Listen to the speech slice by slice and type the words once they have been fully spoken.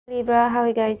Libra, how are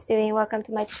you guys doing? Welcome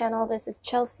to my channel. This is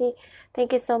Chelsea.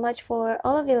 Thank you so much for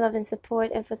all of your love and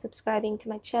support and for subscribing to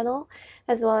my channel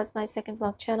as well as my second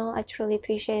vlog channel. I truly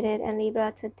appreciate it. And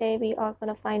Libra, today we are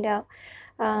going to find out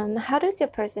how does your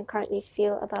person currently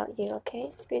feel about you, okay?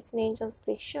 Spirits and angels,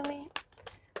 please show me.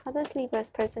 How does Libra's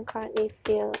person currently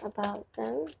feel about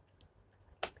them?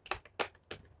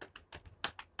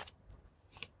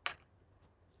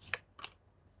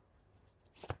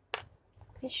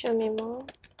 Please show me more.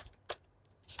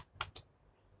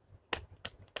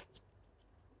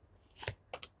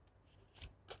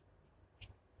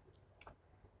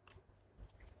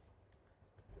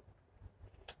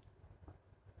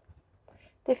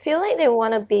 They feel like they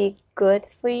want to be good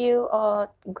for you or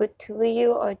good to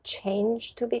you or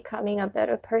change to becoming a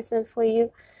better person for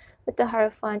you. With the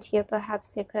Hierophant here,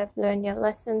 perhaps they could have learned your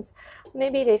lessons.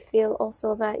 Maybe they feel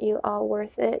also that you are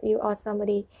worth it. You are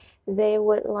somebody they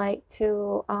would like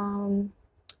to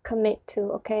commit to,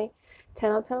 okay?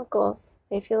 Ten of Pentacles.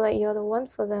 They feel like you're the one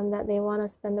for them that they want to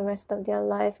spend the rest of their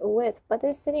life with. But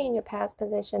they're sitting in your past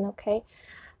position, okay?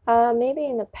 Maybe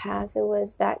in the past it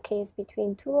was that case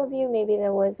between two of you. Maybe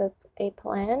there was a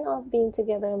plan of being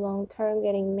together long term,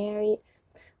 getting married,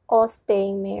 or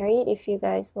staying married if you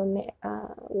guys were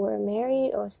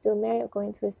married or still married, or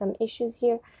going through some issues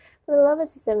here. But the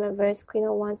Lovers is in reverse, Queen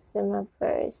of Wands is in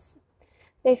reverse.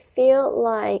 They feel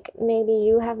like maybe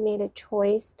you have made a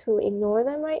choice to ignore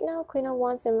them right now, Queen of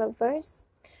Wands in reverse.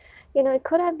 You know, it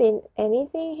could have been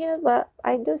anything here, but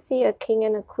I do see a king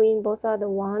and a queen, both are the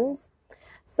wands.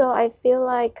 So I feel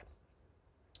like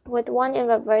with one in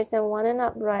reverse and one in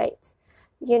upright,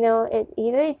 you know,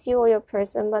 either it's you or your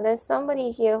person, but there's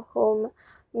somebody here whom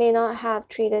may not have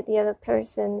treated the other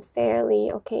person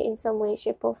fairly, okay, in some way,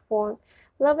 shape, or form.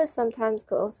 Lovers sometimes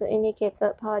could also indicate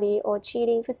third party or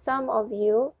cheating for some of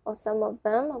you or some of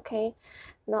them, okay,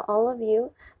 not all of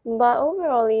you. But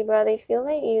overall, Libra, they feel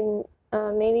like you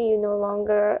maybe you no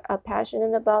longer are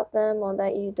passionate about them, or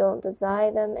that you don't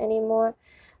desire them anymore,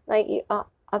 like you are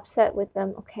upset with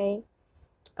them, okay?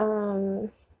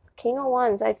 King of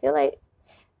Wands, I feel like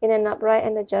in an upright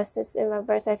and the Justice in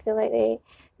reverse, I feel like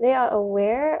they are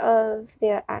aware of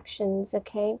their actions,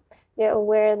 okay? They're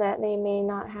aware that they may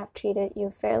not have treated you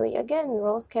fairly. Again,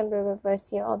 roles can be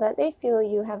reversed here, or that they feel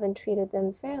you haven't treated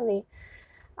them fairly.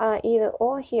 Either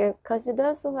or here, because it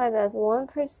does look like there's one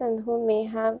person who may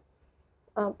have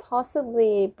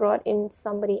possibly brought in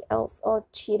somebody else or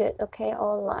cheated, okay,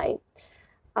 or lied.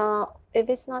 If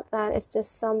it's not that, it's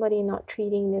just somebody not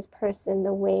treating this person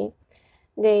the way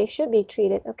they should be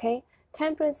treated, okay?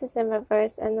 Temperance is in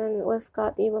reverse, and then we've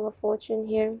got the Wheel of Fortune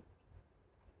here.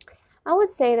 I would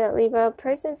say that Libra, a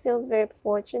person feels very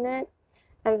fortunate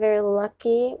and very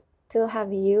lucky to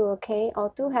have you, okay? Or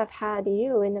to have had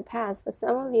you in the past. For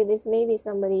some of you, this may be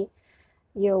somebody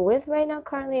you're with right now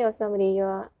currently, or somebody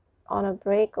you're on a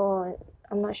break, or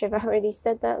I'm not sure if I already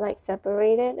said that, like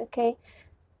separated, okay?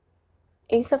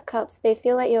 Ace of Cups, they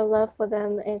feel like your love for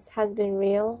them has been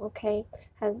real, okay,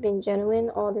 has been genuine,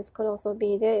 or this could also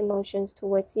be their emotions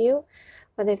towards you.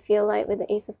 But they feel like with the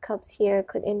Ace of Cups here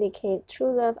could indicate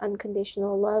true love,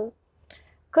 unconditional love.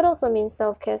 Could also mean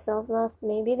self-care, self-love.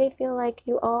 Maybe they feel like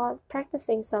you are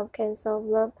practicing self-care and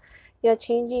self-love. You're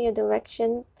changing your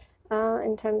direction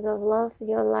in terms of love,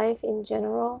 your life in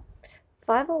general.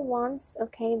 Five of Wands,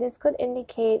 okay, this could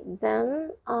indicate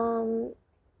them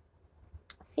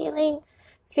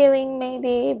feeling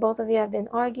maybe both of you have been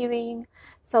arguing,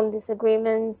 some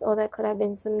disagreements, or there could have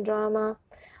been some drama.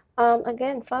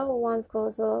 Again, Five of Wands could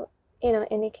also, you know,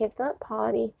 indicate third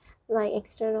party, like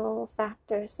external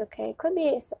factors, okay? Could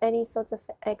be any sorts of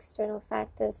external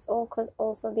factors, or could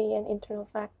also be an internal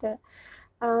factor.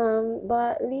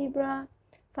 But Libra,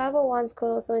 Five of Wands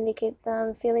could also indicate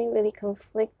them feeling really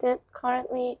conflicted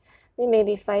currently. They may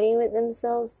be fighting with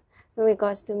themselves in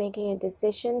regards to making a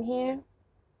decision here.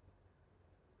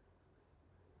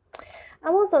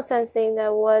 I'm also sensing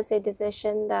there was a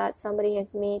decision that somebody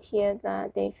has made here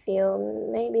that they feel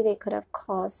maybe they could have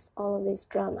caused all of this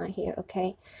drama here,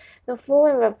 okay? The Fool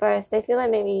in reverse, they feel like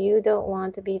maybe you don't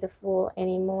want to be the fool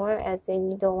anymore, as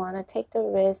in you don't want to take the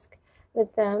risk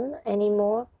with them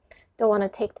anymore. Don't want to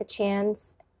take the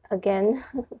chance again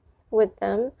with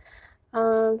them.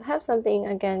 Perhaps something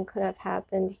again could have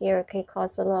happened here, okay?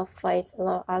 Caused a lot of fights, a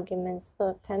lot of arguments.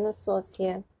 Look, Ten of Swords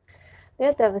here.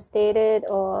 They're devastated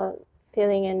or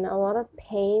feeling in a lot of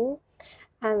pain,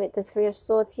 and with the Three of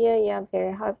Swords here, yeah,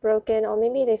 very heartbroken, or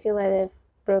maybe they feel like they've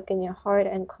broken your heart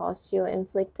and caused you,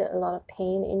 inflicted a lot of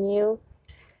pain in you.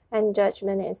 And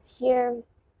Judgment is here.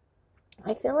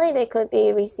 I feel like they could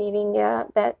be receiving their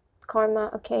bad karma,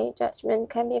 okay? Judgment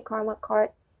can be a karma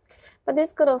card. But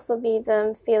this could also be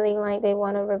them feeling like they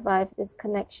want to revive this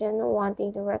connection,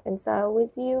 wanting to reconcile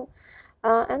with you.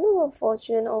 And the Wheel of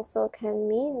Fortune also can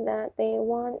mean that they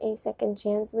want a second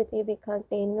chance with you because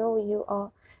they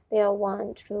know they are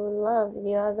one true love.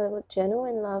 You are the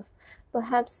genuine love.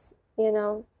 Perhaps, you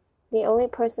know, the only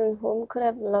person whom could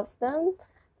have loved them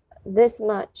this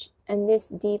much and this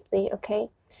deeply, okay?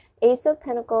 Ace of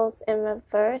Pentacles in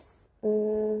reverse.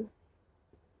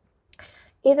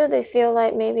 Either they feel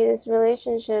like maybe this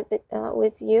relationship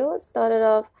with you started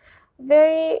off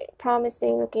very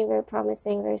promising, looking very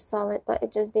promising, very solid, but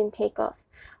it just didn't take off.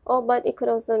 Oh, but it could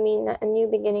also mean that a new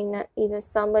beginning, that either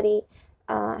somebody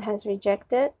has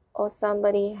rejected or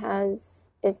somebody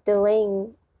is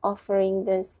delaying offering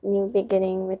this new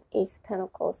beginning with Ace of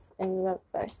Pentacles in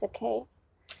reverse, okay?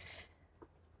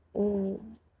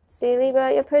 See,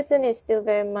 Libra, your person is still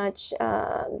very much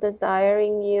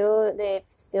desiring you. They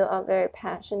still are very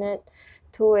passionate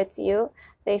towards you.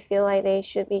 They feel like they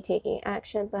should be taking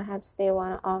action. Perhaps they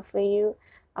want to offer you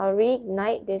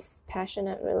reignite this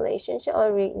passionate relationship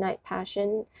or reignite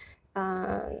passion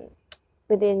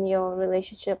within your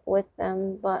relationship with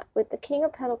them. But with the King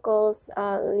of Pentacles,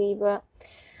 Libra,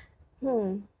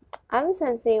 I'm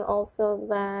sensing also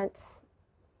that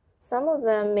some of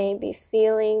them may be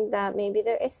feeling that maybe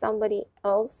there is somebody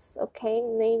else, okay?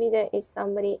 Maybe there is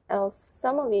somebody else.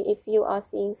 Some of you, if you are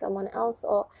seeing someone else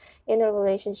or in a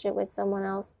relationship with someone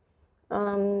else,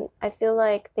 I feel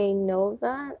like they know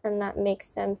that, and that makes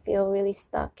them feel really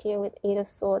stuck here with Eight of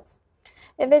Swords.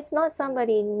 If it's not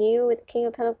somebody new with King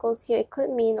of Pentacles here, it could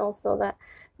mean also that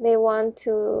they want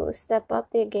to step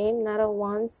up their game, not at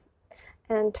once,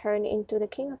 and turn into the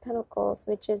King of Pentacles,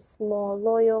 which is more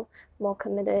loyal, more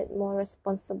committed, more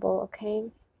responsible,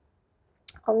 okay?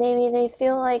 Or maybe they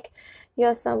feel like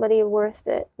you're somebody worth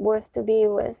to be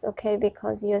with, okay?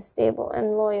 Because you're stable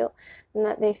and loyal, and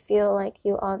that they feel like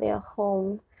you are their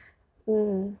home.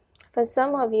 For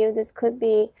some of you, this could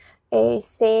be a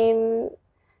same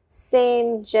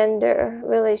gender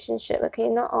relationship, okay?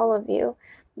 Not all of you,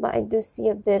 but I do see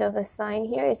a bit of a sign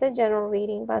here. It's a general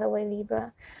reading, by the way,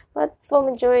 Libra. But for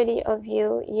majority of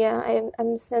you, yeah,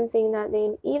 I'm sensing that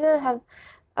they either have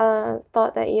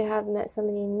thought that you have met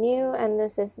somebody new, and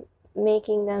this is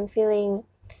making them feeling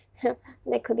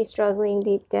they could be struggling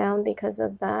deep down because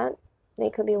of that. They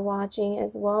could be watching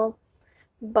as well.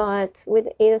 But with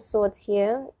Eight of Swords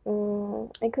here,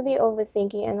 it could be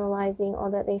overthinking, analyzing, or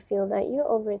that they feel that you're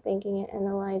overthinking and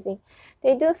analyzing.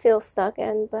 They do feel stuck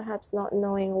and perhaps not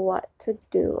knowing what to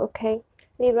do, okay?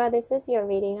 Libra, this is your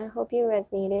reading. I hope you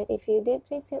resonated. If you did,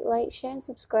 please hit like, share, and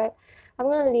subscribe. I'm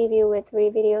going to leave you with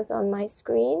 3 videos on my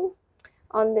screen,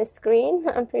 on this screen.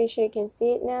 I'm pretty sure you can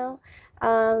see it now.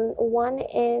 One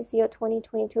is your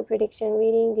 2022 prediction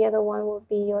reading. The other one will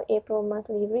be your April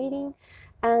monthly reading.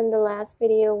 And the last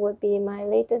video would be my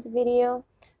latest video.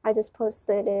 I just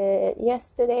posted it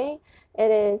yesterday.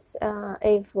 It is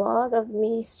a vlog of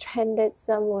me stranded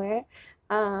somewhere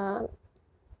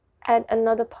at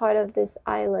another part of this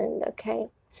island, okay?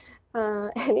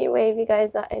 Anyway, if you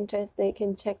guys are interested, you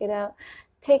can check it out.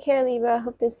 Take care, Libra.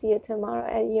 Hope to see you tomorrow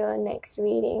at your next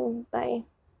reading. Bye.